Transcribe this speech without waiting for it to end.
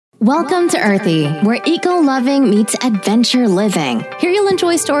Welcome to Earthy, where eco-loving meets adventure living. Here you'll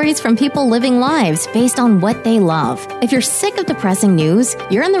enjoy stories from people living lives based on what they love. If you're sick of depressing news,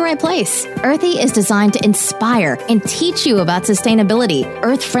 you're in the right place. Earthy is designed to inspire and teach you about sustainability,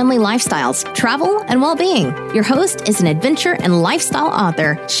 earth-friendly lifestyles, travel, and well-being. Your host is an adventure and lifestyle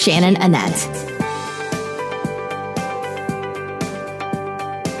author, Shannon Annette.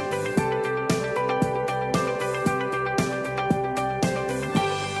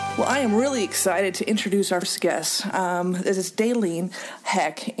 I am really excited to introduce our first guest. This is Daylene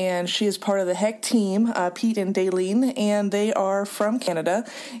Heck, and she is part of the Heck team, Pete and Daylene, and they are from Canada,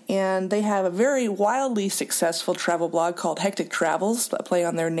 and they have a very wildly successful travel blog called Hectic Travels, a play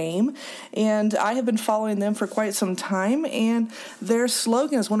on their name, and I have been following them for quite some time, and their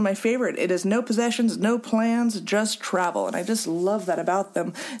slogan is one of my favorite. It is no possessions, no plans, just travel, and I just love that about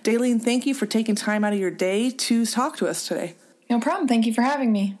them. Daylene, thank you for taking time out of your day to talk to us today. No problem. Thank you for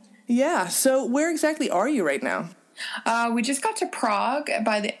having me. Yeah. So where exactly are you right now? We just got to Prague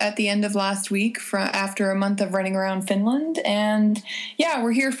at the end of last week after a month of running around Finland. And yeah,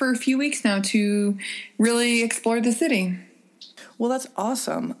 we're here for a few weeks now to really explore the city. Well, that's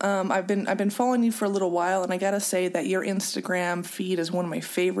awesome. I've been following you for a little while, and I gotta say that your Instagram feed is one of my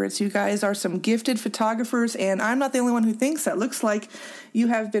favorites. You guys are some gifted photographers, and I'm not the only one who thinks that. Looks like you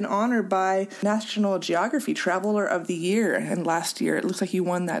have been honored by National Geography Traveler of the Year, and last year it looks like you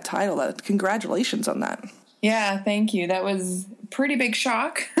won that title. Congratulations on that. Yeah, thank you. That was a pretty big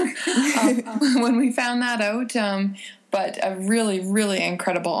shock when we found that out. But a really, really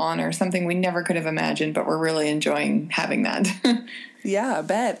incredible honor, something we never could have imagined, but we're really enjoying having that. Yeah, I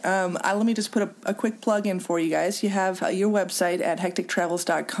bet. Let me just put a quick plug in for you guys. You have your website at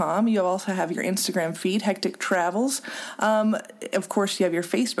hectictravels.com. You also have your Instagram feed, Hectic Travels. Of course, you have your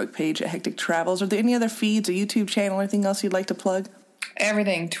Facebook page at Hectic Travels. Are there any other feeds, a YouTube channel, anything else you'd like to plug?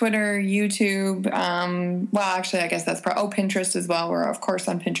 Everything. Twitter, YouTube. Well, actually, I guess that's Pinterest as well. We're, of course,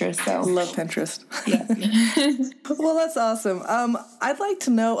 on Pinterest. So love Pinterest. Yeah. Well, that's awesome. I'd like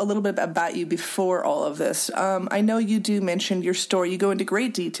to know a little bit about you before all of this. I know you do mention your story. You go into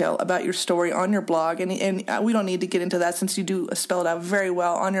great detail about your story on your blog, and we don't need to get into that since you do spell it out very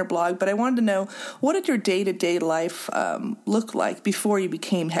well on your blog. But I wanted to know, what did your day-to-day life look like before you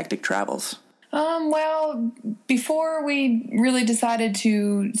became Hectic Travels? Well, before we really decided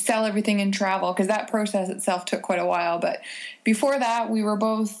to sell everything and travel, because that process itself took quite a while, but before that, we were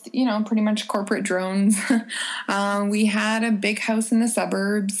both, pretty much corporate drones. We had a big house in the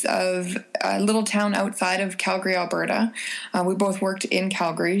suburbs of a little town outside of Calgary, Alberta. We both worked in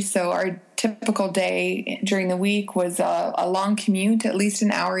Calgary, so our typical day during the week was a long commute, at least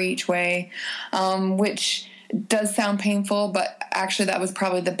an hour each way, which does sound painful, but actually that was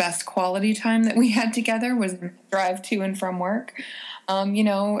probably the best quality time that we had together, was drive to and from work.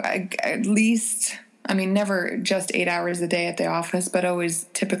 At least, never just 8 hours a day at the office, but always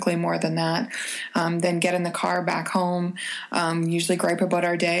typically more than that. Then get in the car back home, usually gripe about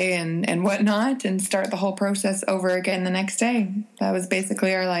our day and whatnot, and start the whole process over again the next day. That was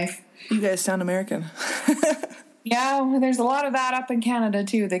basically our life. You guys sound American. Yeah, well, there's a lot of that up in Canada,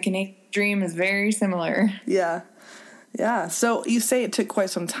 too. The Canadian dream is very similar. Yeah. Yeah. So you say it took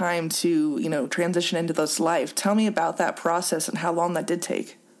quite some time to, transition into this life. Tell me about that process and how long that did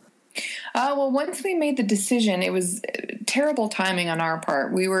take. Well, once we made the decision, it was terrible timing on our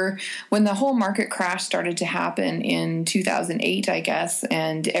part. When the whole market crash started to happen in 2008, I guess,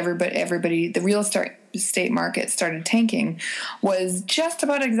 and everybody, the real estate market started tanking, was just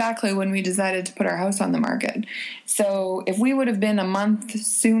about exactly when we decided to put our house on the market. So if we would have been a month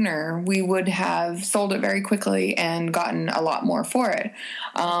sooner, we would have sold it very quickly and gotten a lot more for it.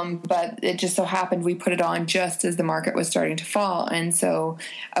 But it just so happened we put it on just as the market was starting to fall. And so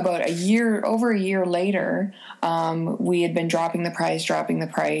about over a year later, we had been dropping the price,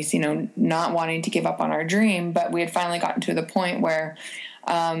 not wanting to give up on our dream, but we had finally gotten to the point where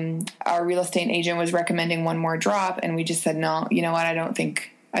our real estate agent was recommending one more drop, and we just said, no, you know what,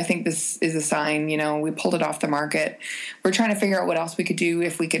 I think this is a sign. We pulled it off the market. We're trying to figure out what else we could do,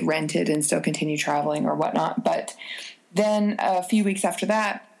 if we could rent it and still continue traveling or whatnot. But then a few weeks after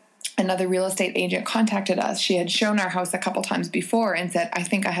that, another real estate agent contacted us. She had shown our house a couple times before and said, I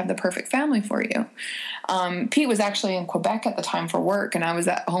think I have the perfect family for you. Pete was actually in Quebec at the time for work, and I was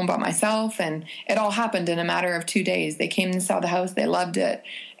at home by myself, and it all happened in a matter of 2 days. They came and saw the house, they loved it,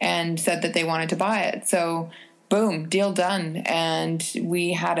 and said that they wanted to buy it. So boom, deal done. And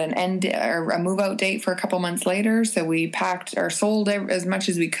we had a move-out date for a couple months later, so we packed or sold as much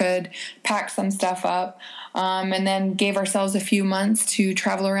as we could, packed some stuff up, and then gave ourselves a few months to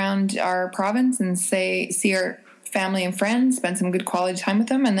travel around our province and see our family and friends, spent some good quality time with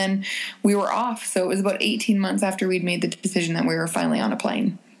them, and then we were off. So it was about 18 months after we'd made the decision that we were finally on a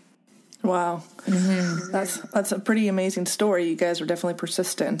plane. Wow. Mm-hmm. That's a pretty amazing story. You guys were definitely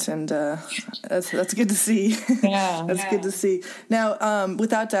persistent, and that's good to see. Yeah. That's good to see. Now,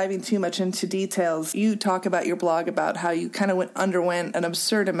 without diving too much into details, you talk about your blog about how you kind of underwent an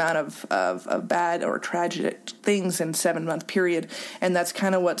absurd amount of bad or tragic things in a 7-month period, and that's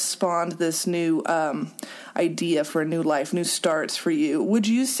kind of what spawned this new idea for a new life, new starts for you. Would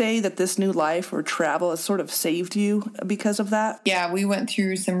you say that this new life or travel has sort of saved you because of that? Yeah, we went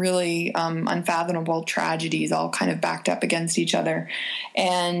through some really unfathomable tragedies all kind of backed up against each other.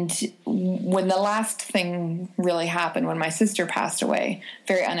 And when the last thing really happened, when my sister passed away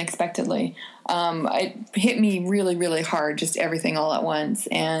very unexpectedly, it hit me really, really hard, just everything all at once.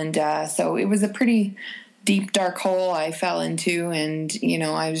 And so it was a pretty deep, dark hole I fell into, and,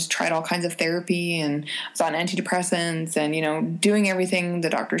 I tried all kinds of therapy, and I was on antidepressants and, doing everything the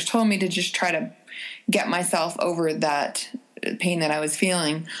doctors told me to just try to get myself over that pain that I was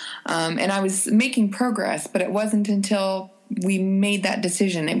feeling. And I was making progress, but it wasn't until we made that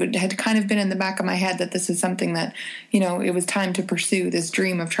decision. It had kind of been in the back of my head that this is something that, it was time to pursue, this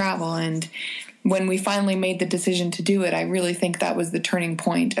dream of travel. And when we finally made the decision to do it, I really think that was the turning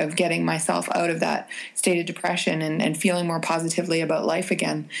point of getting myself out of that state of depression and feeling more positively about life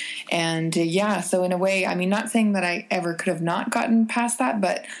again. And so in a way, not saying that I ever could have not gotten past that,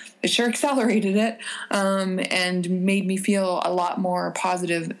 but it sure accelerated it, and made me feel a lot more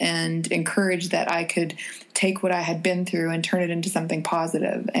positive and encouraged that I could take what I had been through and turn it into something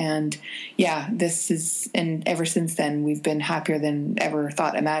positive. And and ever since then, we've been happier than ever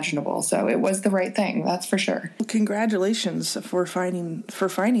thought imaginable. So it was the right thing, that's for sure. Well, congratulations for finding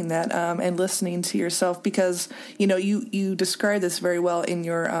that and listening to yourself, because you describe this very well in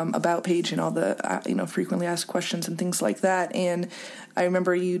your about page and all the frequently asked questions and things like that. And I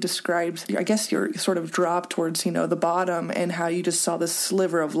remember you described, I guess, your sort of drop towards, the bottom, and how you just saw this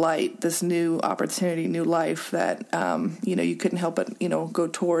sliver of light, this new opportunity, new life that, you couldn't help but, go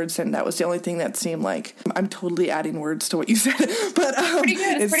towards. And that was the only thing that seemed like, I'm totally adding words to what you said, but pretty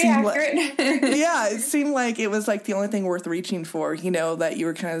good. It's pretty accurate. Yeah, it seemed like it was like the only thing worth reaching for, that you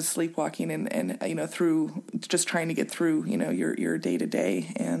were kind of sleepwalking and through just trying to get through, your day to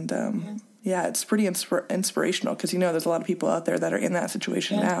day. And, yeah, it's pretty inspirational, because, there's a lot of people out there that are in that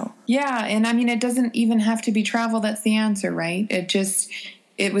situation now. Yeah, and it doesn't even have to be travel that's the answer, right?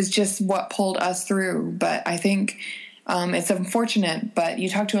 It was just what pulled us through. But I think it's unfortunate, but you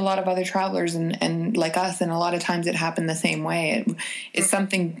talk to a lot of other travelers and like us, and a lot of times it happened the same way. It's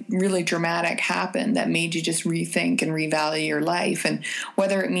something really dramatic happened that made you just rethink and revalue your life. And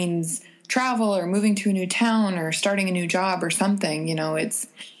whether it means travel or moving to a new town or starting a new job or something,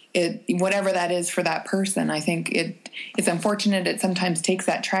 whatever that is for that person, I think it's unfortunate it sometimes takes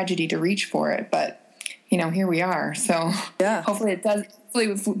that tragedy to reach for it, but here we are. So yeah, hopefully it does.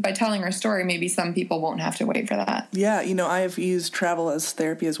 Hopefully by telling our story, maybe some people won't have to wait for that. Yeah, I have used travel as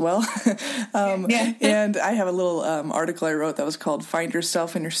therapy as well. And I have a little article I wrote that was called "Find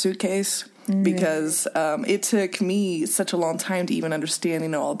Yourself in Your Suitcase." Because it took me such a long time to even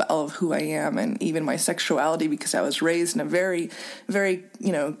understand, all of who I am, and even my sexuality, because I was raised in a very, very,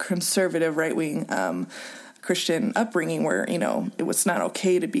 conservative, right-wing Christian upbringing where, it was not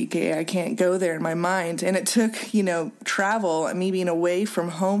okay to be gay. I can't go there in my mind. And it took, travel and me being away from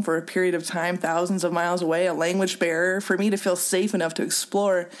home for a period of time, thousands of miles away, a language barrier, for me to feel safe enough to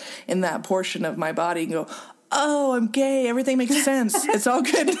explore in that portion of my body and go, oh, I'm gay. Everything makes sense. It's all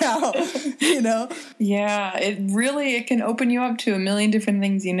good now, Yeah, it can open you up to a million different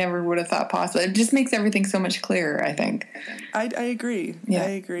things you never would have thought possible. It just makes everything so much clearer, I think. I agree. Yeah. I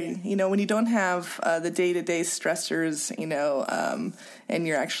agree. When you don't have the day-to-day stressors, and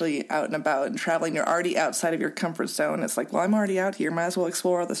you're actually out and about and traveling, you're already outside of your comfort zone. It's like, well, I'm already out here. Might as well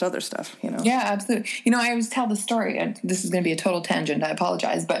explore all this other stuff, Yeah, absolutely. I always tell the story. This is going to be a total tangent. I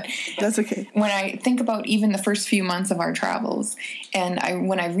apologize. But that's okay. When I think about even the first few months of our travels, and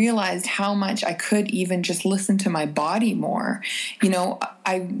when I realized how much I could even just listen to my body more,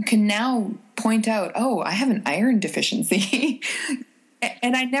 I can now point out, oh, I have an iron deficiency.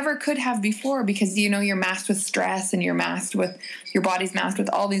 And I never could have before, because, you're masked with stress, and your body's masked with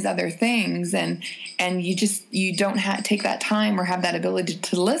all these other things. And you don't take that time or have that ability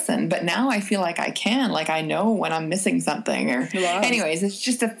to listen. But now I feel like I can, like I know when I'm missing something anyways, it's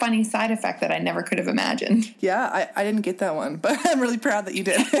just a funny side effect that I never could have imagined. Yeah, I didn't get that one, but I'm really proud that you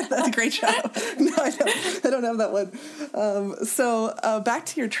did. That's a great job. No, I don't have that one. So back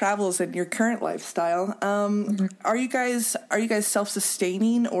to your travels and your current lifestyle. Are you guys self-sustaining?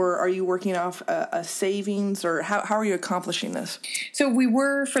 self-sustaining, or are you working off a savings, or how are you accomplishing this? So we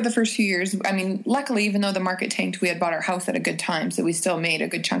were for the first few years. I mean, luckily, even though the market tanked, we had bought our house at a good time, so we still made a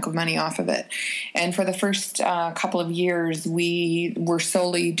good chunk of money off of it. And for the first couple of years, we were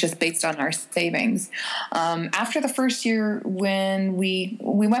solely just based on our savings. After the first year, when we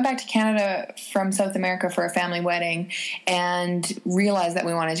went back to Canada from South America for a family wedding, and realized that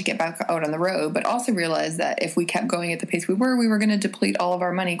we wanted to get back out on the road, but also realized that if we kept going at the pace we were going to deplete all of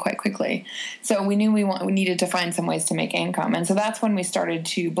our money quite quickly. So we knew we needed to find some ways to make income. And so that's when we started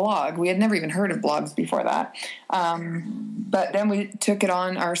to blog. We had never even heard of blogs before that. But then we took it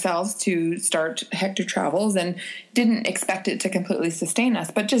on ourselves to start Hector Travels, and didn't expect it to completely sustain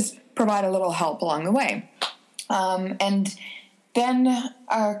us, but just provide a little help along the way. And then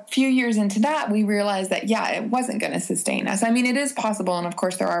a few years into that, we realized that, it wasn't going to sustain us. I mean, it is possible, and of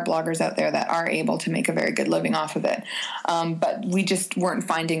course there are bloggers out there that are able to make a very good living off of it. But we just weren't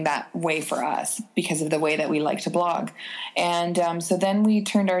finding that way for us because of the way that we like to blog. And so then we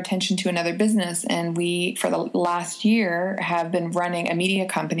turned our attention to another business, and we, for the last year, have been running a media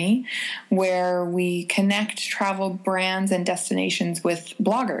company where we connect travel brands and destinations with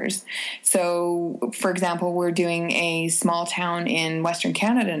bloggers. So, for example, we're doing a small town in Western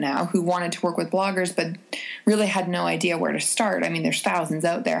Canada now who wanted to work with bloggers but really had no idea where to start. I mean, there's thousands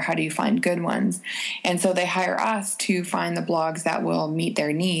out there. How do you find good ones? And so they hire us to find the blogs that will meet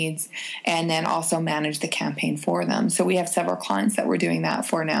their needs, and then also manage the campaign for them. So we have several clients that we're doing that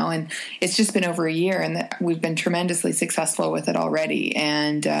for now, and it's just been over a year, and we've been tremendously successful with it already.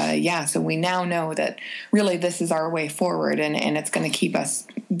 And so we now know that really this is our way forward, and it's going to keep us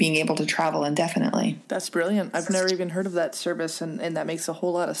being able to travel indefinitely. That's brilliant. I've never even heard of that service, and that makes a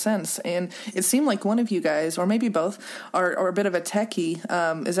whole lot of sense. And it seemed like one of you guys, or maybe both, are a bit of a techie.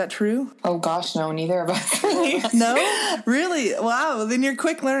 Is that true? Oh gosh, no, neither of us really. No? Really? Wow. Then you're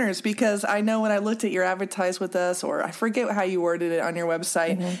quick learners, because I know when I looked at your advertise with us, or I forget how you worded it on your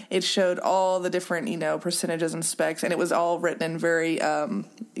website, it showed all the different, percentages and specs, and it was all written in very,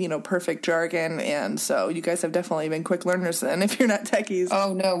 perfect jargon. And so you guys have definitely been quick learners then, if you're not techies.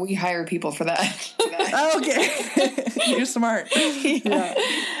 Oh no, we hire people for that. Okay. You're smart. Yeah.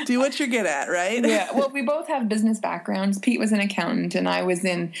 Do what you're good at, right? Yeah. Well, we both have business backgrounds. Pete was an accountant, and I was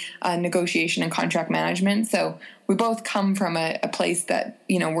in negotiation and contract management. So we both come from a place that,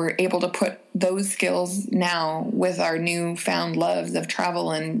 we're able to put those skills now with our newfound loves of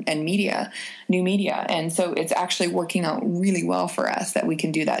travel and new media. And so it's actually working out really well for us that we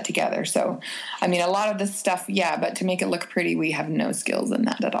can do that together. So, I mean, a lot of this stuff, but to make it look pretty, we have no skills in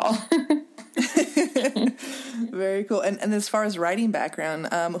that at all. Very cool. And as far as writing background,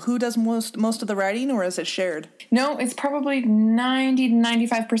 who does most of the writing, or is it shared? No, it's probably 90 to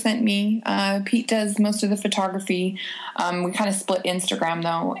 95% me. Pete does most of the photography. We kind of split Instagram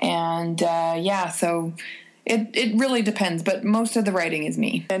though. And so it really depends, but most of the writing is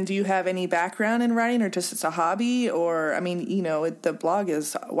me. And do you have any background in writing, or just it's a hobby? Or, the blog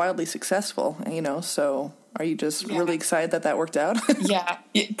is wildly successful, so... Are you just really excited that worked out? Yeah,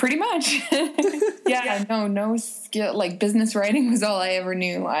 pretty much. No skill. Like business writing was all I ever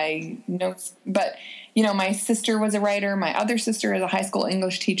knew. But my sister was a writer. My other sister is a high school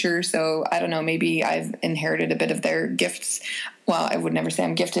English teacher. So I don't know, maybe I've inherited a bit of their gifts. Well, I would never say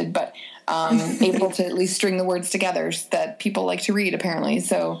I'm gifted, but able to at least string the words together that people like to read, apparently.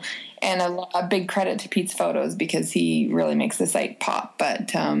 So, and a big credit to Pete's photos, because he really makes the site pop.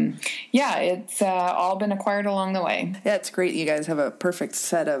 But it's all been acquired along the way. Yeah, it's great. You guys have a perfect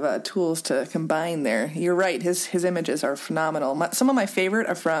set of tools to combine there. You're right. His images are phenomenal. Some of my favorite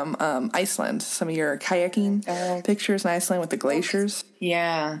are from Iceland. Some of your kayaking pictures in Iceland with the glaciers.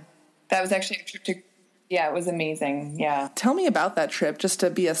 Yeah, that was actually a trip to... Yeah, it was amazing. Yeah. Tell me about that trip, just to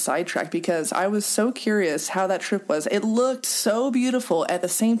be a sidetrack, because I was so curious how that trip was. It looked so beautiful. At the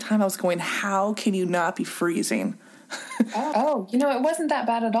same time, I was going, how can you not be freezing? It wasn't that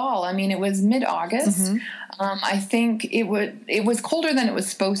bad at all. I mean, it was mid-August. I think it was colder than it was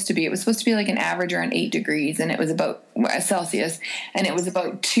supposed to be. It was supposed to be like an average around 8 degrees, and it was about Celsius, and it was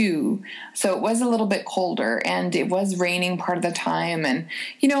about 2. So it was a little bit colder, and it was raining part of the time. And,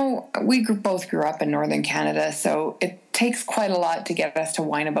 we both grew up in Northern Canada, so it takes quite a lot to get us to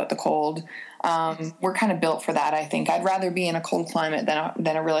whine about the cold. We're kind of built for that, I think. I'd rather be in a cold climate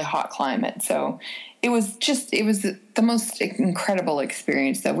than a really hot climate. So it was the most incredible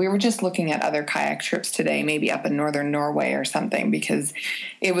experience, though. We were just looking at other kayak trips today, maybe up in northern Norway or something, because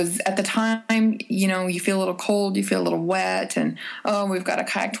it was, at the time, you feel a little cold, you feel a little wet, and, we've got to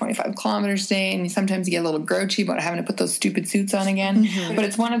kayak 25 kilometers today, and sometimes you get a little grouchy about having to put those stupid suits on again. Mm-hmm. But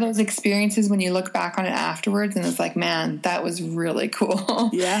it's one of those experiences when you look back on it afterwards, and it's like, man, that was really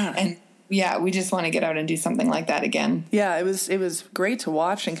cool. Yeah. And yeah, we just want to get out and do something like that again. Yeah, it was great to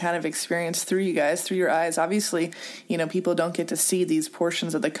watch and kind of experience through you guys, through your eyes. Obviously, people don't get to see these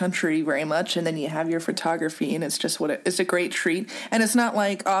portions of the country very much, and then you have your photography, and it's just it's a great treat. And it's not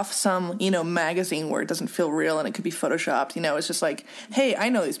like off some, magazine where it doesn't feel real and it could be photoshopped. It's just like, hey, I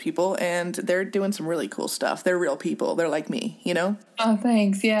know these people, and they're doing some really cool stuff. They're real people. They're like me, Oh,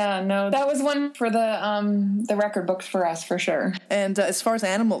 thanks. Yeah, no, that was one for the record books for us, for sure. And as far as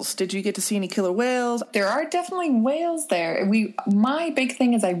animals, did you get to see any killer whales? There are definitely whales there. My big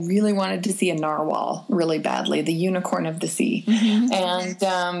thing is I really wanted to see a narwhal really badly, the unicorn of the sea. Mm-hmm.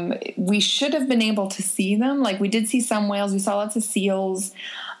 And we should have been able to see them. Like, we did see some whales. We saw lots of seals.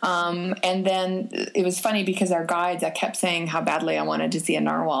 And then it was funny because our guides, I kept saying how badly I wanted to see a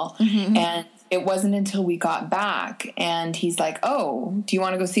narwhal. Mm-hmm. And it wasn't until we got back and he's like, oh, do you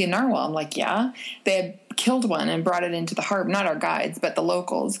want to go see a narwhal? I'm like, yeah. They had killed one and brought it into the harbor, not our guides, but the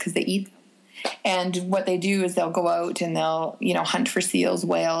locals, because they eat. And what they do is they'll go out and they'll, hunt for seals,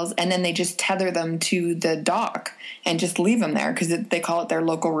 whales, and then they just tether them to the dock and just leave them there because they call it their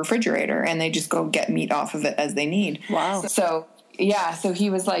local refrigerator, and they just go get meat off of it as they need. Wow. So he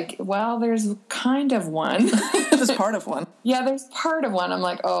was like, well, there's kind of one. There's part of one. Yeah, there's part of one. I'm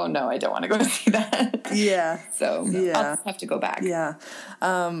like, oh, no, I don't want to go see that. Yeah. So yeah. I'll just have to go back. Yeah.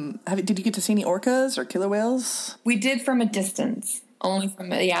 Did you get to see any orcas or killer whales? We did from a distance. Only from,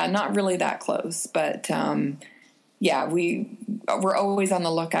 not really that close. But, we were always on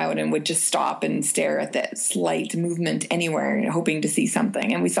the lookout and would just stop and stare at that slight movement anywhere, hoping to see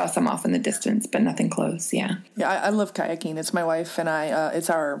something. And we saw some off in the distance, but nothing close. Yeah. Yeah, I love kayaking. It's my wife and I. It's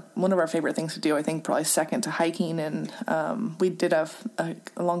one of our favorite things to do. I think probably second to hiking. And we did a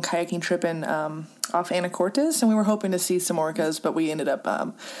long kayaking trip in off Anacortes, and we were hoping to see some orcas, but we ended up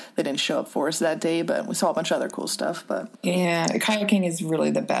they didn't show up for us that day. But we saw a bunch of other cool stuff. But yeah, kayaking is really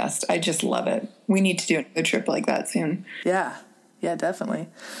the best. I just love it. We need to do another trip like that soon. Yeah, definitely.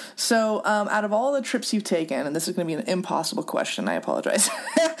 So out of all the trips you've taken, and this is going to be an impossible question, I apologize.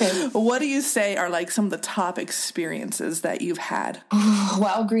 What do you say are like some of the top experiences that you've had?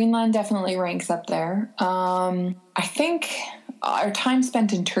 Well, Greenland definitely ranks up there. I think our time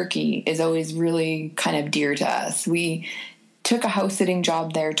spent in Turkey is always really kind of dear to us. We took a house sitting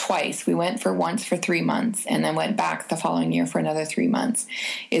job there twice. We went once for 3 months and then went back the following year for another 3 months.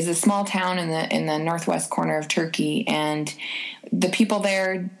 It's a small town in the northwest corner of Turkey, and the people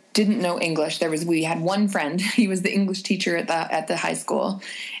there didn't know English. We had one friend. He was the English teacher at the high school,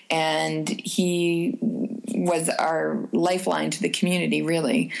 and he was our lifeline to the community,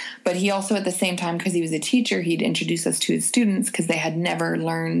 really. But he also, at the same time, because he was a teacher, he'd introduce us to his students because they had never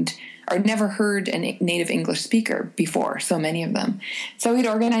learned or never heard a native English speaker before, so many of them. So he'd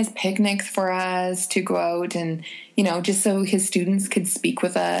organize picnics for us to go out and, just so his students could speak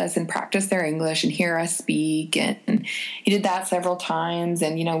with us and practice their English and hear us speak. And he did that several times.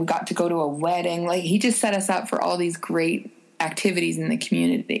 And, we got to go to a wedding. Like, he just set us up for all these great activities in the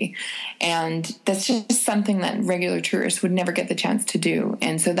community. And that's just something that regular tourists would never get the chance to do.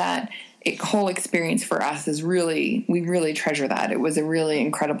 And so that whole experience for us we really treasure that. It was a really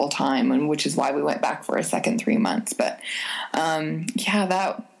incredible time, and which is why we went back for a second 3 months. But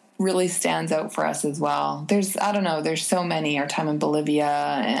that really stands out for us as well. There's so many. Our time in Bolivia,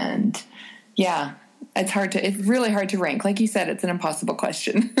 and it's really hard to rank. Like you said, it's an impossible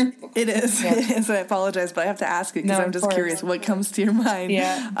question. It is. Yeah. It is. I apologize, but I have to ask it because I'm just curious what comes to your mind.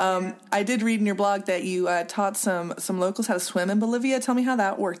 Yeah. I did read in your blog that you taught some locals how to swim in Bolivia. Tell me how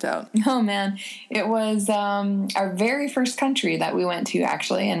that worked out. Oh, man. It was our very first country that we went to,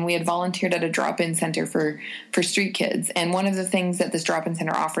 actually, and we had volunteered at a drop-in center for street kids. And one of the things that this drop-in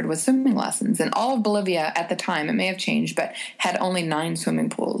center offered was swimming lessons. And all of Bolivia at the time, it may have changed, but had only 9 swimming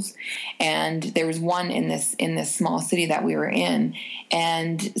pools. And there was one in this small city that we were in.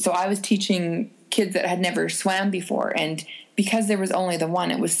 And so I was teaching kids that had never swam before, and because there was only the one,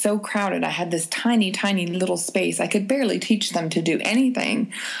 it was so crowded. I had this tiny, tiny little space. I could barely teach them to do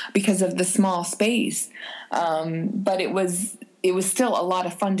anything because of the small space. But it was still a lot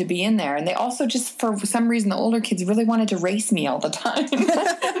of fun to be in there. And they also just, for some reason, the older kids really wanted to race me all the time.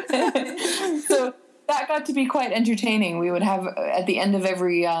 So that got to be quite entertaining. We would have at the end of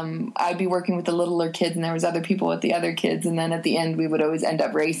every, I'd be working with the littler kids, and there was other people with the other kids, and then at the end we would always end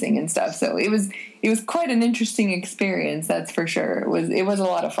up racing and stuff. So it was quite an interesting experience, that's for sure. It was a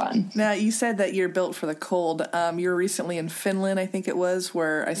lot of fun. Now, you said that you're built for the cold. You were recently in Finland, I think it was,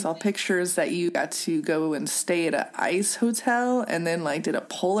 where I saw pictures that you got to go and stay at an ice hotel and then like did a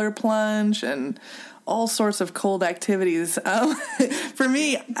polar plunge and all sorts of cold activities. For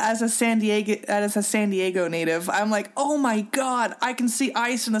me, as a San Diego native, I'm like, oh my God, I can see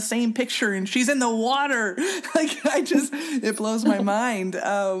ice in the same picture and she's in the water. Like, it blows my mind.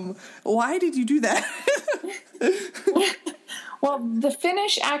 Why did you do that? Well, the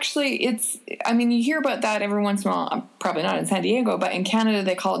Finnish actually, you hear about that every once in a while, probably not in San Diego, but in Canada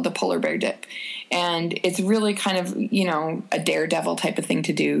they call it the polar bear dip. And it's really kind of, a daredevil type of thing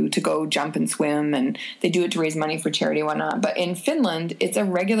to do, to go jump and swim, and they do it to raise money for charity and whatnot. But in Finland, it's a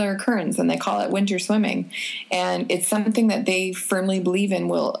regular occurrence, and they call it winter swimming. And it's something that they firmly believe in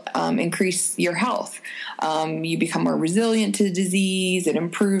will increase your health. You become more resilient to disease. It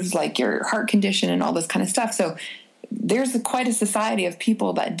improves like your heart condition and all this kind of stuff. So there's quite a society of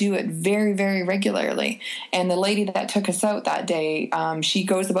people that do it very, very regularly. And the lady that took us out that day, she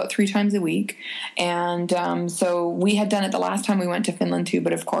goes about 3 times a week. And so we had done it the last time we went to Finland too,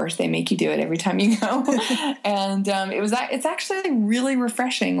 but of course they make you do it every time you go. And it's actually really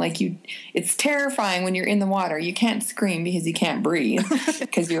refreshing. Like it's terrifying when you're in the water. You can't scream because you can't breathe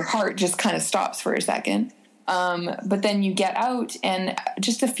because your heart just kind of stops for a second. But then you get out, and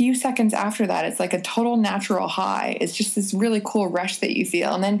just a few seconds after that, it's like a total natural high. It's just this really cool rush that you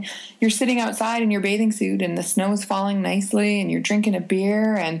feel. And then you're sitting outside in your bathing suit, and the snow's falling nicely, and you're drinking a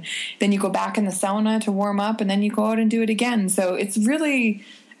beer, and then you go back in the sauna to warm up, and then you go out and do it again. So it's really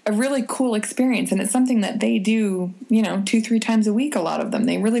a really cool experience, and it's something that they do, 2-3 times a week, a lot of them.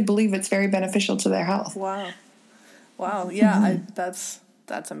 They really believe it's very beneficial to their health. Wow. Yeah,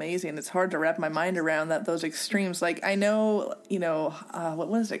 that's amazing. It's hard to wrap my mind around those extremes. Like, I know, what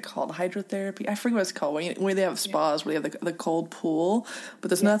was it called? Hydrotherapy? I forget what it's called. Where they have spas, where they have the cold pool, but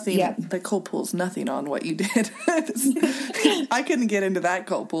there's nothing, the cold pool's nothing on what you did. I couldn't get into that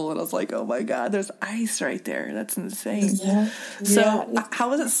cold pool, and I was like, oh my God, there's ice right there. That's insane. Yeah. So how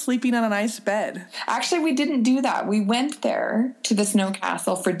was it sleeping on an ice bed? Actually, we didn't do that. We went there to the snow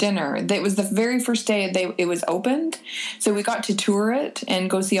castle for dinner. It was the very first day it was opened. So we got to tour it and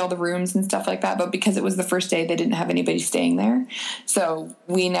go see all the rooms and stuff like that. But because it was the first day, they didn't have anybody staying there. So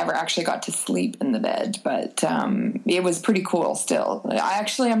we never actually got to sleep in the bed. But it was pretty cool still.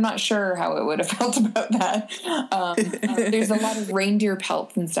 I'm not sure how it would have felt about that. There's a lot of reindeer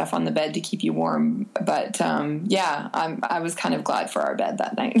pelts and stuff on the bed to keep you warm. But I was kind of glad for our bed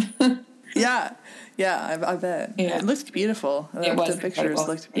that night. Yeah, I bet. Yeah. It looked beautiful. The pictures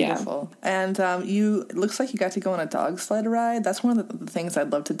looked beautiful. Yeah. And it looks like you got to go on a dog sled ride. That's one of the things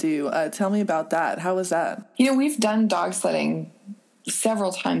I'd love to do. Tell me about that. How was that? We've done dog sledding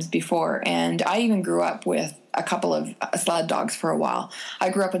several times before, and I even grew up with a couple of sled dogs for a while. I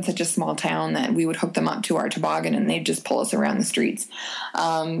grew up in such a small town that we would hook them up to our toboggan and they'd just pull us around the streets.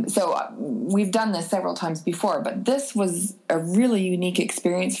 So we've done this several times before, but this was a really unique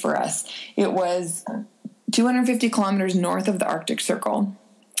experience for us. It was 250 kilometers north of the Arctic Circle,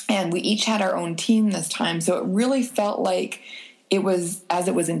 and we each had our own team this time. So it really felt like it was as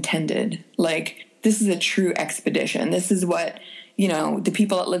it was intended. Like, this is a true expedition. This is what the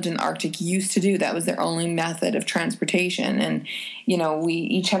people that lived in the Arctic used to do. That was their only method of transportation. And, we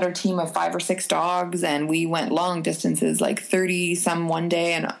each had our team of 5 or 6 dogs, and we went long distances, like 30 some one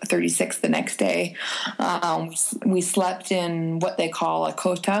day and 36 the next day. We slept in what they call a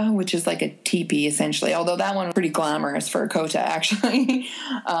kota, which is like a teepee essentially, although that one was pretty glamorous for a kota actually.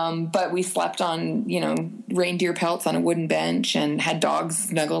 But we slept on, reindeer pelts on a wooden bench and had dogs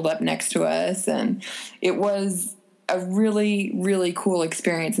snuggled up next to us. And it was a really, really cool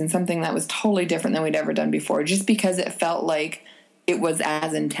experience, and something that was totally different than we'd ever done before, just because it felt like it was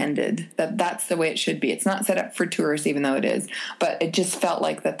as intended, that's the way it should be. It's not set up for tourists, even though it is, but it just felt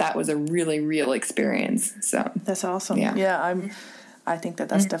like that was a really real experience. So that's awesome. Yeah, I think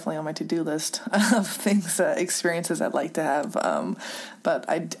that's definitely on my to-do list of things, experiences I'd like to have. But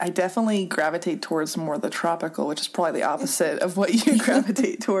I definitely gravitate towards more the tropical, which is probably the opposite of what you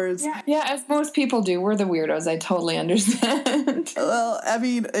gravitate towards. Yeah, as most people do. We're the weirdos. I totally understand. Well, I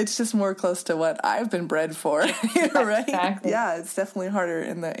mean, it's just more close to what I've been bred for, right? Exactly. Yeah, it's definitely harder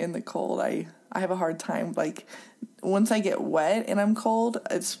in the cold. I have a hard time, like, once I get wet and I'm cold,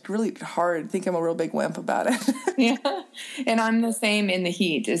 it's really hard. I think I'm a real big wimp about it. Yeah. And I'm the same in the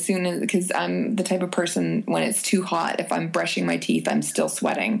heat because I'm the type of person when it's too hot, if I'm brushing my teeth, I'm still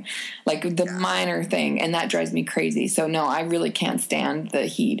sweating, like the minor thing. And that drives me crazy. So no, I really can't stand the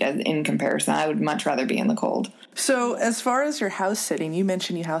heat in comparison. I would much rather be in the cold. So as far as your house sitting, you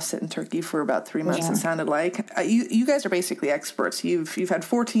mentioned you house sit in Turkey for about 3 months. It sounded like you guys are basically experts. You've had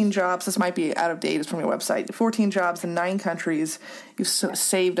 14 jobs. This might be out of date. It's from your website. 14 jobs in 9 countries. You've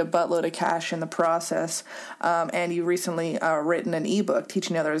saved a buttload of cash in the process. And you recently written an ebook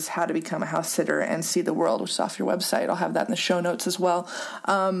teaching others how to become a house sitter and see the world, which is off your website. I'll have that in the show notes as well,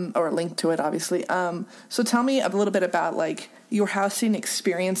 or a link to it, obviously. So tell me a little bit about like your housing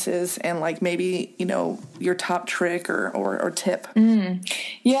experiences and like maybe, your top trick or tip.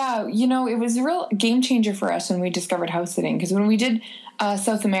 Yeah, it was a real game changer for us when we discovered house sitting, because when we did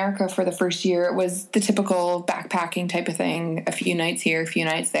South America for the first year, it was the typical backpacking type of thing, a few nights here, a few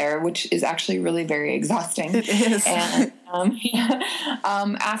nights there, which is actually really very exhausting. It is. And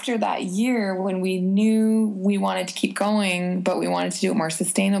after that year, when we knew we wanted to keep going, but we wanted to do it more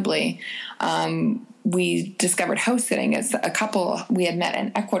sustainably, we discovered house sitting. As a couple we had met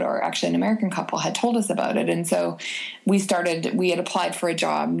in Ecuador, actually an American couple had told us about it. And so we had applied for a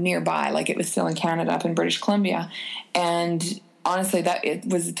job nearby, like it was still in Canada, up in British Columbia. And honestly, it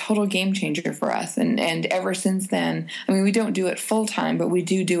was a total game changer for us. And ever since then, I mean, we don't do it full time, but we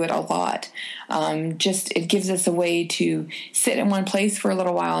do it a lot. It gives us a way to sit in one place for a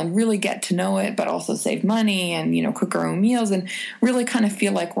little while and really get to know it, but also save money and, cook our own meals and really kind of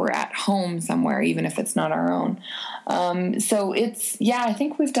feel like we're at home somewhere, even if it's not our own. So I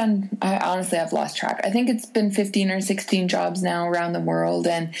think we've done, honestly, I've lost track. I think it's been 15 or 16 jobs now around the world,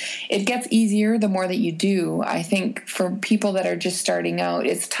 and it gets easier the more that you do. I think for people that are just starting out,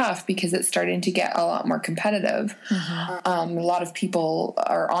 it's tough because it's starting to get a lot more competitive. Mm-hmm. A lot of people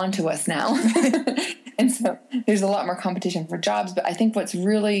are onto us now. And so there's a lot more competition for jobs. But I think what's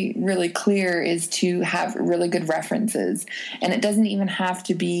really, really clear is to have really good references. And it doesn't even have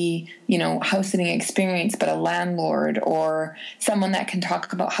to be, house sitting experience, but a landlord or someone that can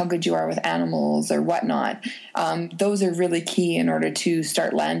talk about how good you are with animals or whatnot. Those are really key in order to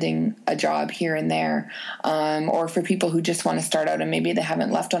start landing a job here and there. Or for people who just want to start out and maybe they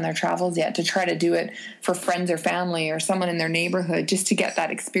haven't left on their travels yet, to try to do it for friends or family or someone in their neighborhood, just to get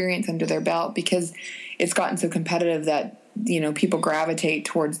that experience under their belt, because it's gotten so competitive that people gravitate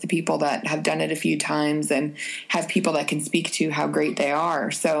towards the people that have done it a few times and have people that can speak to how great they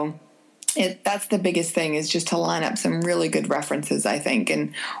are. So that's the biggest thing, is just to line up some really good references, I think,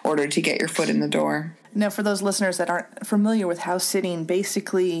 in order to get your foot in the door. Now, for those listeners that aren't familiar with house sitting,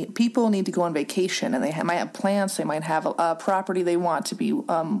 basically people need to go on vacation and they might have plants. They might have a property they want to be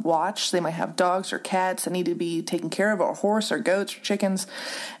watched. They might have dogs or cats that need to be taken care of, or horse or goats or chickens.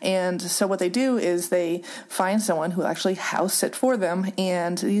 And so what they do is they find someone who will actually house sit for them.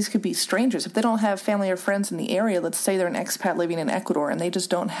 And these could be strangers. If they don't have family or friends in the area, let's say they're an expat living in Ecuador and they just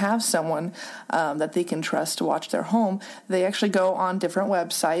don't have someone that they can trust to watch their home, they actually go on different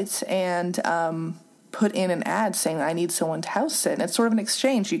websites and put in an ad saying, I need someone to house sit. And it's sort of an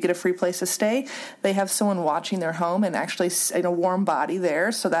exchange. You get a free place to stay. They have someone watching their home and actually in a warm body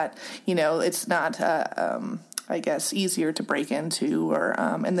there, so that, it's not, I guess, easier to break into, or,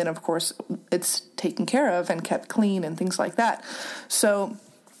 and then of course it's taken care of and kept clean and things like that. So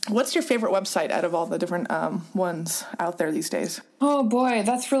what's your favorite website out of all the different ones out there these days? Oh boy,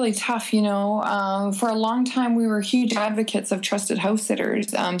 that's really tough. For a long time, we were huge advocates of Trusted House Sitters.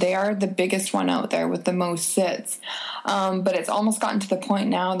 They are the biggest one out there with the most sits. But it's almost gotten to the point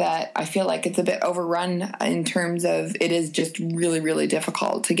now that I feel like it's a bit overrun in terms of it is just really, really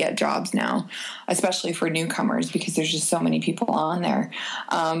difficult to get jobs now, especially for newcomers, because there's just so many people on there.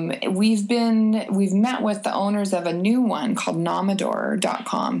 We've met with the owners of a new one called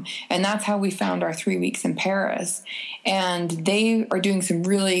Nomador.com, and that's how we found our 3 weeks in Paris. And they are doing some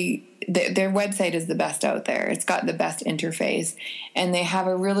really, their website is the best out there. It's got the best interface, and they have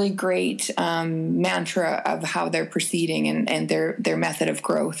a really great mantra of how they're proceeding and their method of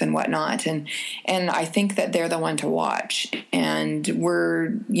growth and whatnot. And I think that they're the one to watch. And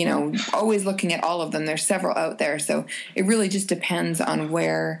we're, always looking at all of them. There's several out there. So it really just depends on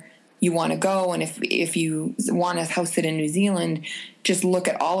where you want to go. And if you want to house sit in New Zealand, just look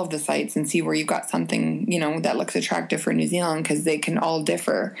at all of the sites and see where you've got something, that looks attractive for New Zealand, because they can all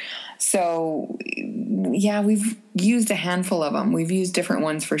differ. So, yeah, we've used a handful of them. We've used different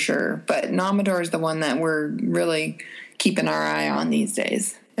ones for sure. But Nomador is the one that we're really keeping our eye on these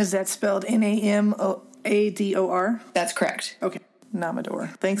days. Is that spelled Namador? That's correct. Okay,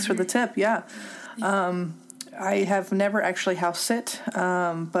 Nomador. Thanks for the tip, yeah. I have never actually house sit,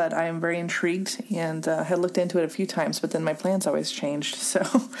 but I am very intrigued and had looked into it a few times, but then my plans always changed, so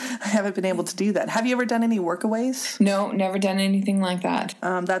I haven't been able to do that. Have you ever done any workaways? No, never done anything like that.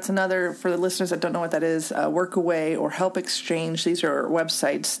 That's another, for the listeners that don't know what that is, Workaway or Help Exchange. These are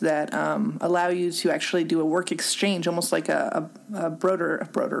websites that allow you to actually do a work exchange, almost like a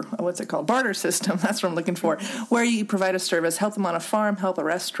what's it called? Barter system. That's what I'm looking for, where you provide a service, help them on a farm, help a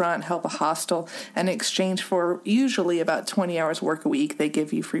restaurant, help a hostel, and in exchange for usually about 20 hours work a week, they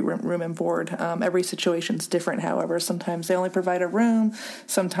give you free room and board. Every situation's different, however. Sometimes they only provide a room.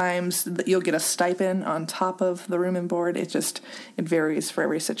 Sometimes you'll get a stipend on top of the room and board. It varies for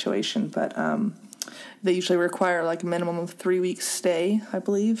every situation, but they usually require like a minimum of 3 weeks stay, I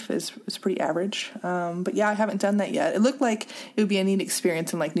believe, is pretty average. But yeah, I haven't done that yet. It looked like it would be a neat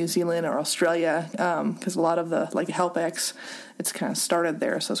experience in like New Zealand or Australia, because a lot of the like HelpX, it's kind of started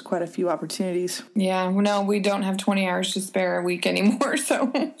there, so it's quite a few opportunities. Yeah, no, we don't have 20 hours to spare a week anymore,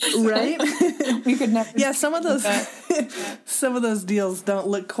 so right. We could never. Yeah, some of those deals don't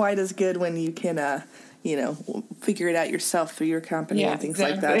look quite as good when you can. Figure it out yourself through your company and things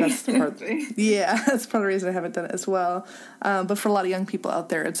like that. That's part of the reason I haven't done it as well. But for a lot of young people out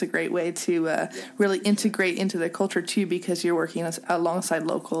there, it's a great way to really integrate into the culture too, because you're working alongside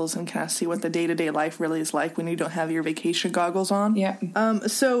locals and kind of see what the day-to-day life really is like when you don't have your vacation goggles on. Yeah.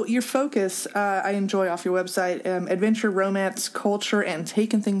 So your focus, I enjoy off your website, adventure, romance, culture, and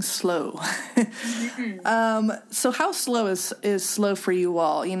taking things slow. So how slow is slow for you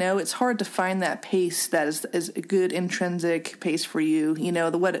all? It's hard to find that pace that is a good intrinsic pace for you,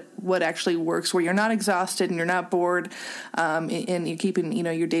 what actually works, where you're not exhausted and you're not bored, and you're keeping,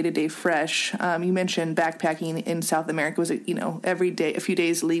 your day-to-day fresh. You mentioned backpacking in South America was, every day, a few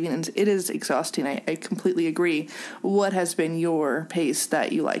days leaving, and it is exhausting. I completely agree. What has been your pace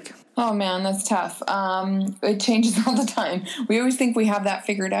that you like? Oh man, that's tough. It changes all the time. We always think we have that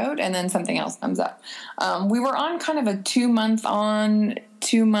figured out, and then something else comes up. We were on kind of a 2 month on,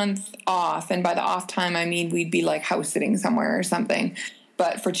 2 month off, and by the off time, I mean we'd be like house sitting somewhere or something.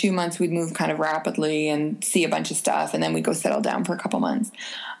 But for 2 months, we'd move kind of rapidly and see a bunch of stuff, and then we'd go settle down for a couple months.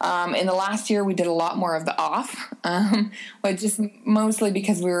 In the last year, we did a lot more of the off, but just mostly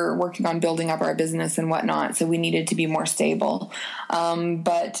because we were working on building up our business and whatnot, so we needed to be more stable.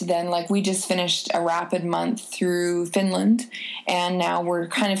 But then, we just finished a rapid month through Finland, and now we're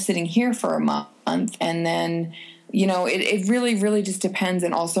kind of sitting here for a month, and then it really, really just depends,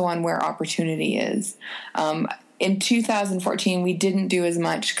 and also on where opportunity is. In 2014, we didn't do as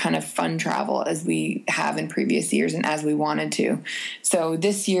much kind of fun travel as we have in previous years and as we wanted to. So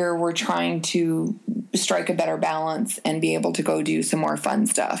this year, we're trying to strike a better balance and be able to go do some more fun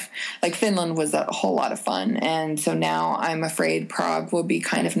stuff. Like Finland was a whole lot of fun. And so now I'm afraid Prague will be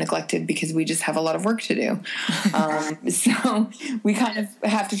kind of neglected because we just have a lot of work to do. So we kind of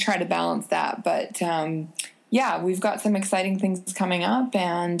have to try to balance that. But yeah, we've got some exciting things coming up,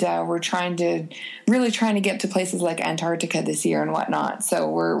 and we're trying to get to places like Antarctica this year and whatnot. So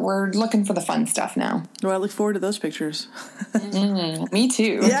we're looking for the fun stuff now. Well, I look forward to those pictures. Me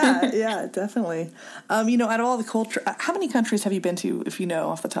too. Yeah, definitely. Out of all the culture, how many countries have you been to, if you know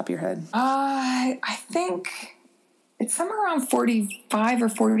off the top of your head? I think it's somewhere around 45 or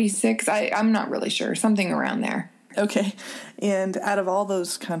 46. I'm not really sure. Something around there. Okay. And out of all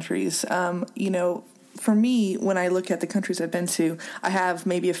those countries, for me, when I look at the countries I've been to, I have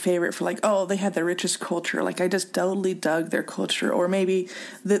maybe a favorite for they had the richest culture. I just totally dug their culture. Or maybe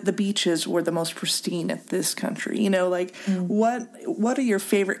the beaches were the most pristine at this country. What are your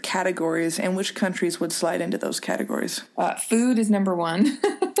favorite categories, and which countries would slide into those categories? Food is number one.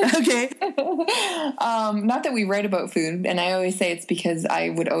 Okay. Not that we write about food, and I always say it's because I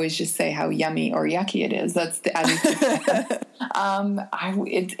would always just say how yummy or yucky it is. That's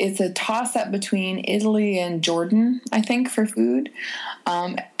it's a toss-up between Italy and Jordan, I think, for food,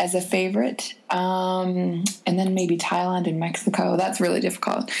 as a favorite. And then maybe Thailand and Mexico. That's really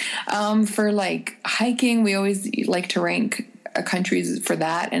difficult. For hiking, we always like to rank countries for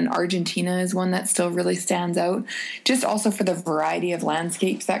that, and Argentina is one that still really stands out, just also for the variety of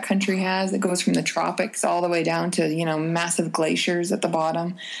landscapes that country has. It goes from the tropics all the way down to massive glaciers at the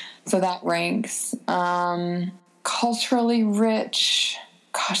bottom, so that ranks. Culturally rich,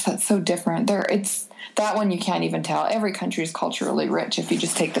 gosh, that's so different. It's that one you can't even tell. Every country is culturally rich if you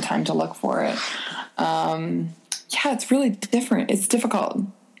just take the time to look for it. Yeah, it's really different. It's difficult.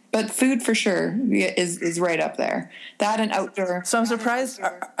 But food for sure is right up there. That and outdoor. So I'm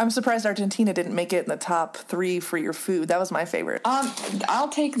surprised Argentina didn't make it in the top 3 for your food. That was my favorite. I'll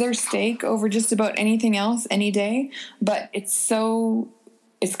take their steak over just about anything else any day. But it's so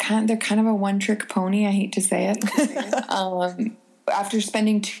they're kind of a one-trick pony. I hate to say it. After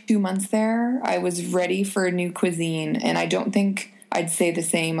spending 2 months there, I was ready for a new cuisine, and I don't think I'd say the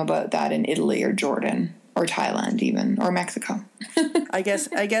same about that in Italy or Jordan or Thailand even, or Mexico. I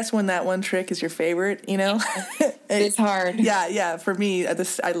guess when that one trick is your favorite, It's hard. Yeah. For me,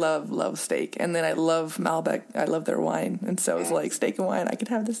 I love steak, and then I love Malbec. I love their wine, and so it's like steak and wine. I could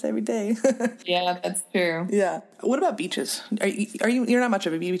have this every day. Yeah, that's true. Yeah. What about beaches? You're not much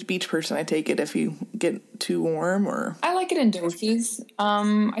of a beach person, I take it, if you get too warm, or? I like it in doses.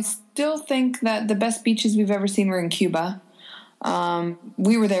 I still think that the best beaches we've ever seen were in Cuba.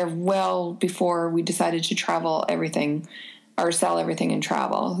 We were there well before we decided to travel everything or sell everything and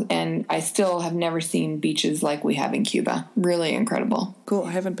travel. And I still have never seen beaches like we have in Cuba. Really incredible. Cool.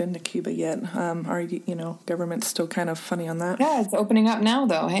 I haven't been to Cuba yet. Our, government's still kind of funny on that. Yeah, it's opening up now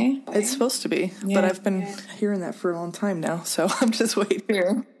though, hey? It's supposed to be, but I've been hearing that for a long time now. So I'm just waiting.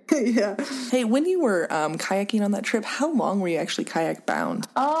 True. Yeah. Hey, when you were kayaking on that trip, how long were you actually kayak bound?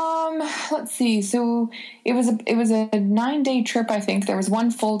 Let's see. So it was a 9-day trip. I think there was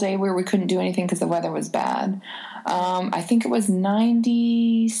one full day where we couldn't do anything because the weather was bad. I think it was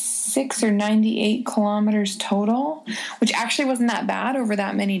 96 or 98 kilometers total, which actually wasn't that bad over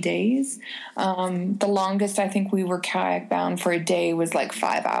that many days. The longest I think we were kayak bound for a day was like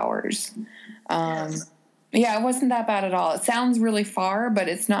 5 hours. Yeah, it wasn't that bad at all. It sounds really far, but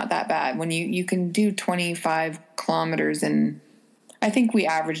it's not that bad. When you can do 25 kilometers, and I think we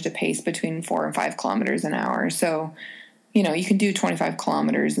averaged a pace between 4 and 5 kilometers an hour. So, you can do 25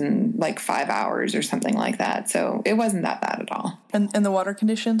 kilometers in like 5 hours or something like that. So it wasn't that bad at all. And the water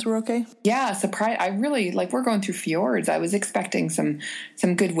conditions were okay? Yeah, I really, we're going through fjords. I was expecting some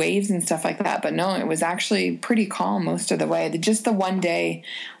good waves and stuff like that, but no, it was actually pretty calm most of the way. Just the one day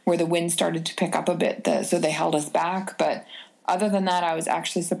where the wind started to pick up a bit, so they held us back. But other than that, I was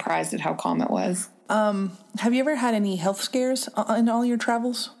actually surprised at how calm it was. Have you ever had any health scares in all your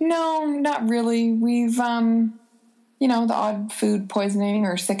travels? No, not really. We've, the odd food poisoning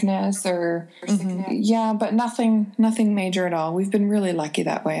or sickness yeah, but nothing major at all. We've been really lucky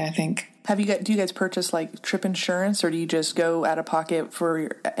that way, I think. Do you guys purchase trip insurance, or do you just go out of pocket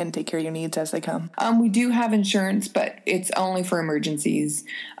and take care of your needs as they come? We do have insurance, but it's only for emergencies.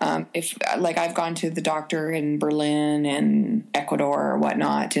 If I've gone to the doctor in Berlin and Ecuador or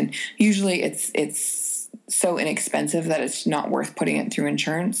whatnot, and usually it's so inexpensive that it's not worth putting it through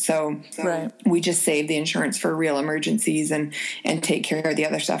insurance. So right. We just save the insurance for real emergencies and take care of the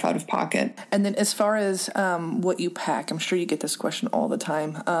other stuff out of pocket. And then as far as what you pack, I'm sure you get this question all the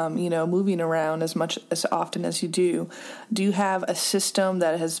time. Moving around as often as you do you have a system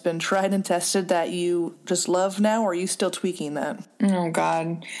that has been tried and tested that you just love now, or are you still tweaking that? Oh,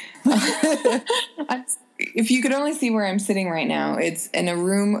 God. If you could only see where I'm sitting right now, it's in a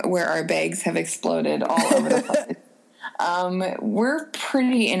room where our bags have exploded all over the place. We're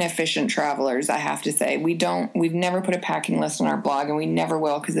pretty inefficient travelers, I have to say. We've never put a packing list on our blog, and we never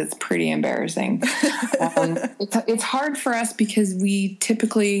will because it's pretty embarrassing. It's hard for us because we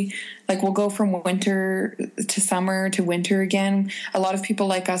typically, we'll go from winter to summer to winter again. A lot of people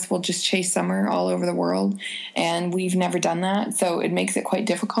like us will just chase summer all over the world, and we've never done that, so it makes it quite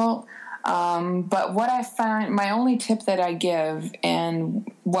difficult. But what I find, my only tip that I give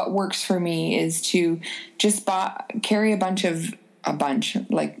and what works for me is to just carry a bunch,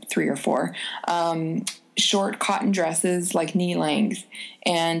 like 3 or 4, short cotton dresses, like knee length,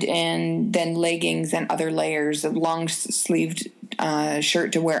 and then leggings and other layers, a long sleeved,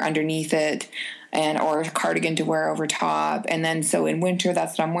 shirt to wear underneath it, or a cardigan to wear over top. And then, so in winter,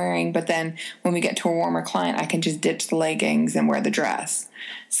 that's what I'm wearing. But then when we get to a warmer climate, I can just ditch the leggings and wear the dress.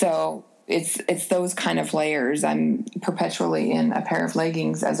 So it's those kind of layers. I'm perpetually in a pair of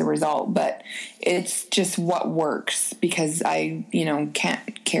leggings as a result, but it's just what works because I,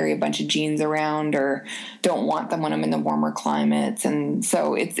 can't carry a bunch of jeans around or don't want them when I'm in the warmer climates. And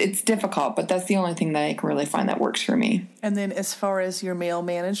so it's difficult, but that's the only thing that I can really find that works for me. And then as far as your mail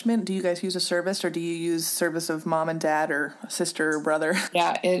management, do you guys use a service, or do you use service of mom and dad or sister or brother?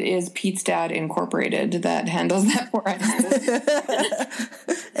 Yeah, it is Pete's Dad Incorporated that handles that for us.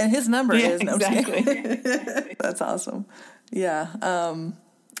 And his number is... Exactly. That's awesome. Yeah.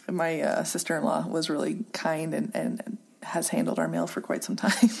 My sister-in-law was really kind and has handled our mail for quite some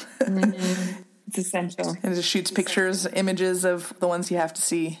time. Mm-hmm. It's essential. And it just shoots pictures, images of the ones you have to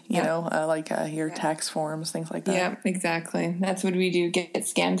see, your tax forms, things like that. Yeah, exactly. That's what we do, get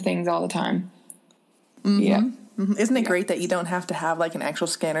scanned things all the time. Mm-hmm. Yeah. Mm-hmm. Isn't it great that you don't have to have like an actual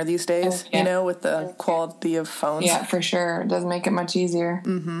scanner these days, with the quality of phones? Yeah, for sure. It does make it much easier.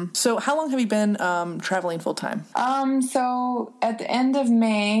 Mm-hmm. So how long have you been traveling full time? So at the end of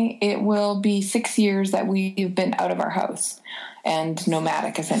May, it will be 6 years that we've been out of our house and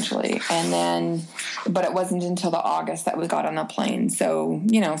nomadic essentially. And then, but it wasn't until the August that we got on the plane. So,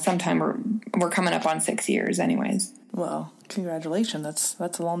 sometime we're coming up on 6 years anyways. Well, congratulations.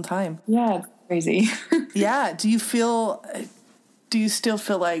 That's a long time. Yeah, it's crazy. Yeah. Do you still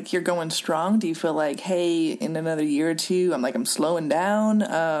feel like you're going strong? Do you feel like, hey, in another year or two, I'm slowing down,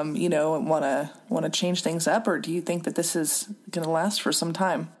 and want to change things up? Or do you think that this is going to last for some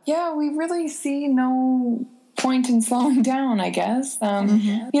time? Yeah, we really see no point in slowing down, I guess.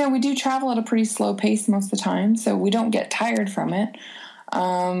 We do travel at a pretty slow pace most of the time, so we don't get tired from it.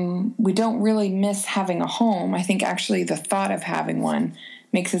 We don't really miss having a home. I think actually the thought of having one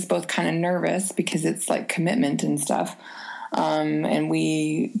makes us both kind of nervous because it's like commitment and stuff. And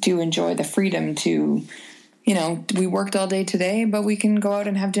we do enjoy the freedom to, we worked all day today, but we can go out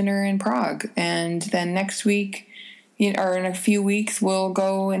and have dinner in Prague. And then next week, or in a few weeks, we'll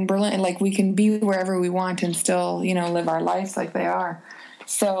go in Berlin. Like we can be wherever we want and still, live our lives like they are.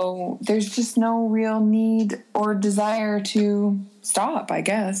 So there's just no real need or desire to stop, I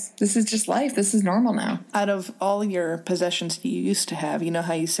guess. This is just life. This is normal now. Out of all your possessions you used to have,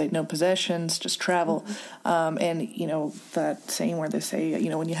 how you say no possessions, just travel. And, that saying where they say,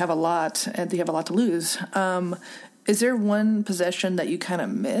 when you have a lot, you have a lot to lose. Is there one possession that you kind of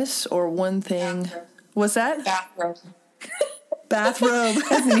miss or one thing? Bathrobe. What's that? Bathrobe. Bathrobe.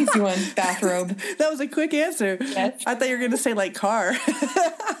 That's an easy one. Bathrobe. That was a quick answer. Yes. I thought you were going to say like car.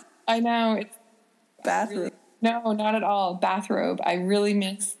 I know. It's bathrobe. No, not at all. Bathrobe. I really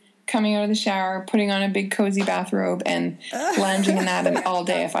miss coming out of the shower, putting on a big cozy bathrobe and lounging in that all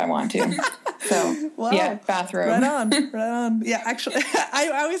day if I want to. So, yeah, bathrobe. Right on. Yeah, actually,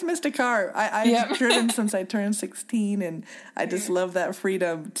 I always missed a car. I've driven since I turned 16, and I just love that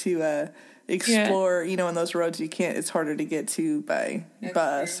freedom to explore, in those roads it's harder to get to by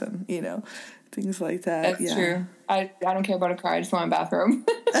bus and, things like that. That's true. I don't care about a car. I just want a bathrobe.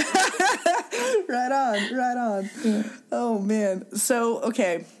 Right on. Yeah. Oh, man. So,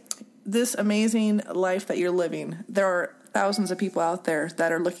 okay, this amazing life that you're living, there are thousands of people out there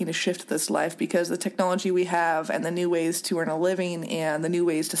that are looking to shift this life because the technology we have and the new ways to earn a living and the new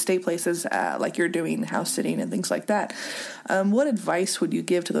ways to stay places like you're doing, house sitting and things like that. What advice would you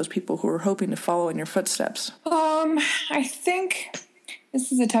give to those people who are hoping to follow in your footsteps? I think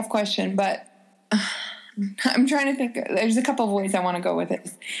this is a tough question, but I'm trying to think. There's a couple of ways I want to go with it.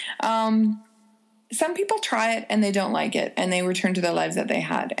 Some people try it and they don't like it and they return to the lives that they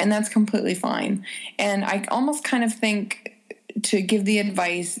had, and that's completely fine. And I almost kind of think to give the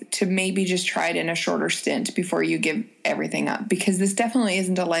advice to maybe just try it in a shorter stint before you give everything up, because this definitely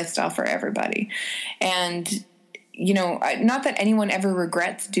isn't a lifestyle for everybody. And, not that anyone ever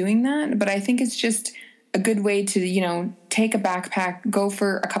regrets doing that, but I think it's just a good way to, take a backpack, go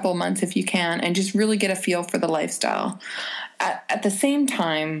for a couple of months if you can, and just really get a feel for the lifestyle. At the same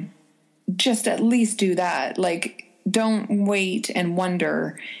time, just at least do that. Like, don't wait and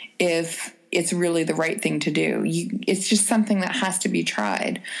wonder if it's really the right thing to do. It's just something that has to be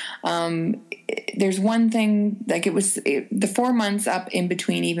tried. There's one thing, like the 4 months up in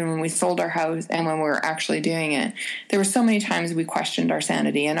between, even when we sold our house and when we were actually doing it, there were so many times we questioned our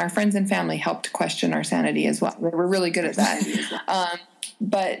sanity, and our friends and family helped question our sanity as well. We were really good at that.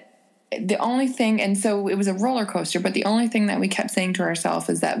 But the only thing, and so it was a roller coaster, but the only thing that we kept saying to ourselves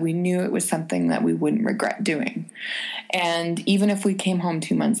is that we knew it was something that we wouldn't regret doing. And even if we came home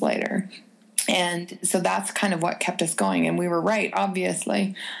 2 months later. And so that's kind of what kept us going. And we were right,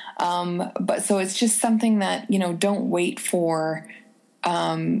 obviously. But so it's just something that, don't wait for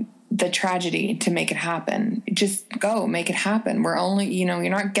the tragedy to make it happen. Just go, make it happen. We're only, you're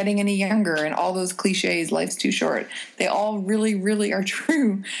not getting any younger, and all those cliches, life's too short, they all really, really are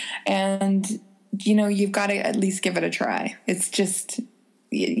true. And, you've got to at least give it a try. It's just,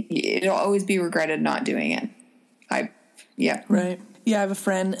 it'll always be regretted not doing it. Right. Yeah, I have a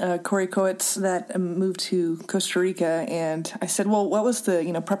friend, Corey Coates, that moved to Costa Rica, and I said, well, what was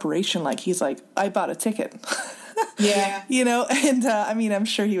the, preparation like? He's like, I bought a ticket. Yeah. And I'm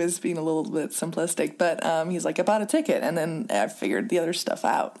sure he was being a little bit simplistic, but he's like, I bought a ticket, and then I figured the other stuff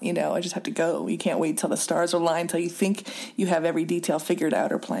out. I just have to go. You can't wait till the stars align, till you think you have every detail figured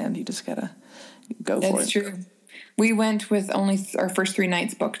out or planned. You just got to go for it. That's true. We went with only our first 3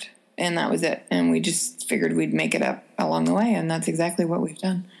 nights booked, and that was it. And we just figured we'd make it up along the way, and that's exactly what we've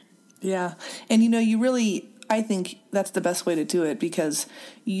done. Yeah. And, you really... I think that's the best way to do it, because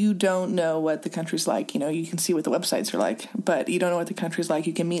you don't know what the country's like. You can see what the websites are like, but you don't know what the country's like.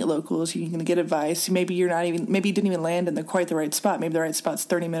 You can meet locals, you can get advice. Maybe you didn't even land in quite the right spot. Maybe the right spot's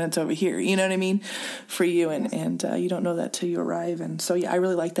 30 minutes over here. You know what I mean? For you, and you don't know that till you arrive. And so, yeah, I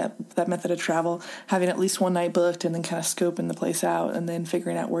really like that method of travel, having at least one night booked and then kind of scoping the place out and then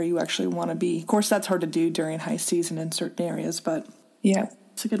figuring out where you actually want to be. Of course, that's hard to do during high season in certain areas, but yeah,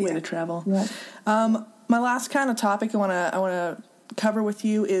 it's a good way to travel. Yeah. My last kind of topic I want to cover with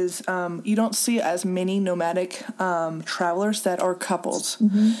you is you don't see as many nomadic travelers that are couples.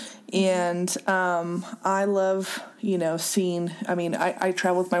 Mm-hmm. And I love, seeing, I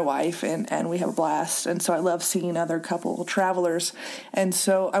travel with my wife and we have a blast. And so I love seeing other couple travelers. And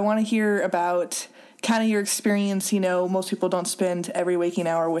so I want to hear about kind of your experience. Most people don't spend every waking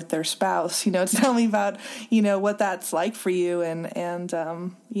hour with their spouse. Tell me about, what that's like for you and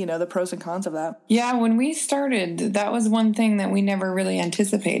the pros and cons of that. Yeah, when we started, that was one thing that we never really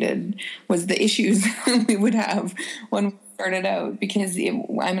anticipated, was the issues we would have when we started out. Because,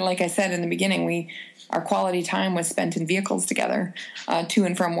 like I said in the beginning, our quality time was spent in vehicles together, to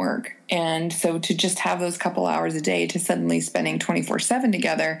and from work. And so to just have those couple hours a day to suddenly spending 24/7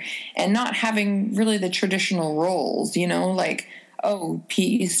 together and not having really the traditional roles, like, oh,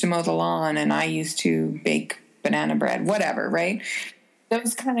 Pete used to mow the lawn and I used to bake banana bread, whatever, right?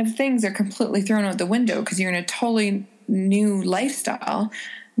 Those kind of things are completely thrown out the window because you're in a totally new lifestyle,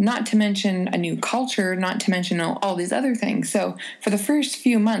 not to mention a new culture, not to mention all these other things. So for the first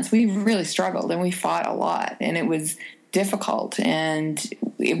few months, we really struggled and we fought a lot, and it was difficult, and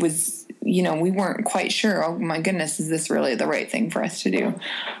it was, we weren't quite sure, oh my goodness, is this really the right thing for us to do?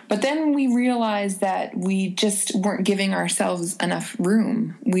 But then we realized that we just weren't giving ourselves enough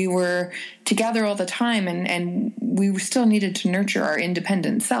room. We were together all the time, and we still needed to nurture our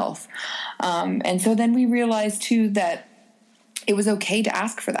independent self. And so then we realized too that it was okay to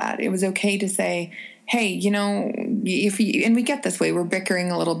ask for that. It was okay to say, hey, and we get this way, we're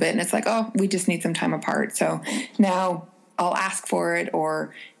bickering a little bit, and it's like, oh, we just need some time apart. So now I'll ask for it,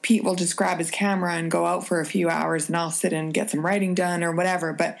 or Pete will just grab his camera and go out for a few hours and I'll sit and get some writing done or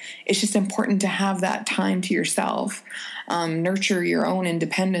whatever. But it's just important to have that time to yourself, nurture your own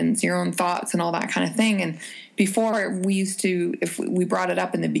independence, your own thoughts and all that kind of thing. And before, we used to, if we brought it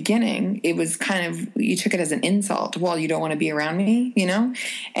up in the beginning, it was kind of, you took it as an insult. Well, you don't want to be around me,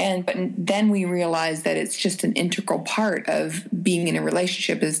 but then we realized that it's just an integral part of being in a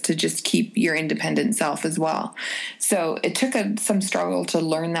relationship, is to just keep your independent self as well. So it took some struggle to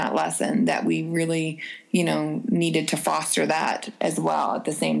learn that lesson, that we really, needed to foster that as well at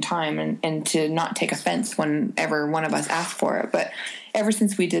the same time, and to not take offense whenever one of us asked for it. But ever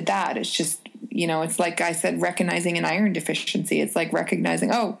since we did that, it's just, it's like I said, recognizing an iron deficiency. It's like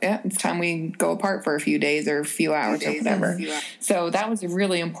recognizing, oh, yeah, it's time we go apart for a few days or a few hours or whatever. So that was a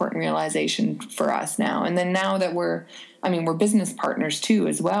really important realization for us now. And then now that we're business partners too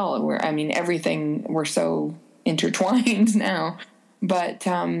as well. We're so intertwined now. But,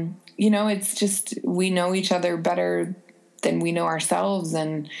 it's just, we know each other better than we know ourselves.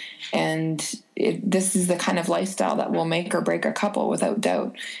 And this is the kind of lifestyle that will make or break a couple, without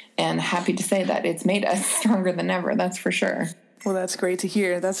doubt. And happy to say that it's made us stronger than ever. That's for sure. Well, that's great to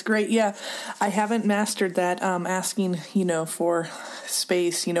hear. That's great. Yeah. I haven't mastered that, asking, for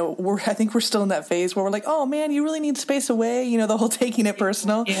space. I think we're still in that phase where we're like, oh man, you really need space away. The whole taking it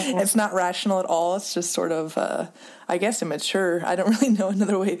personal. Yeah. It's not rational at all. It's just sort of, I guess, immature. I don't really know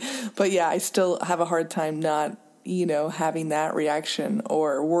another way. But yeah, I still have a hard time not, having that reaction,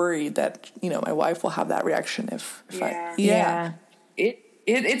 or worried that, my wife will have that reaction if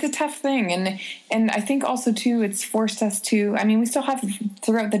It's a tough thing. And I think also too, it's forced us to, we still have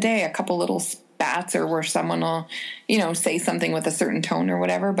throughout the day a couple little spats, or where someone will, say something with a certain tone or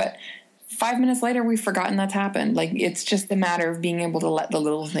whatever, but 5 minutes later, we've forgotten that's happened. Like, it's just a matter of being able to let the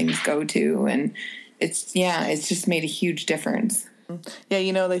little things go too. And it's just made a huge difference.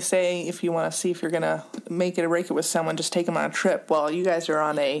 Yeah, they say if you want to see if you're going to make it or break it with someone, just take them on a trip. Well, you guys are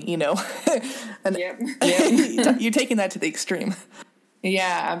on a, you're taking that to the extreme.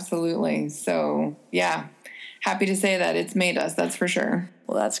 Yeah, absolutely. So, yeah, happy to say that it's made us, that's for sure.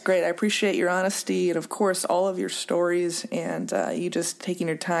 Well, that's great. I appreciate your honesty and, of course, all of your stories, and you just taking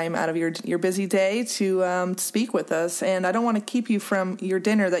your time out of your busy day to speak with us. And I don't want to keep you from your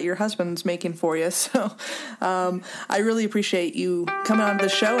dinner that your husband's making for you. So I really appreciate you coming on the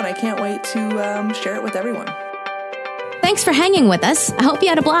show, and I can't wait to share it with everyone. Thanks for hanging with us. I hope you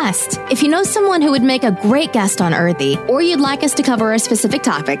had a blast. If you know someone who would make a great guest on Earthy, or you'd like us to cover a specific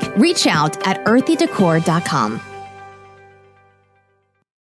topic, reach out at earthydecor.com.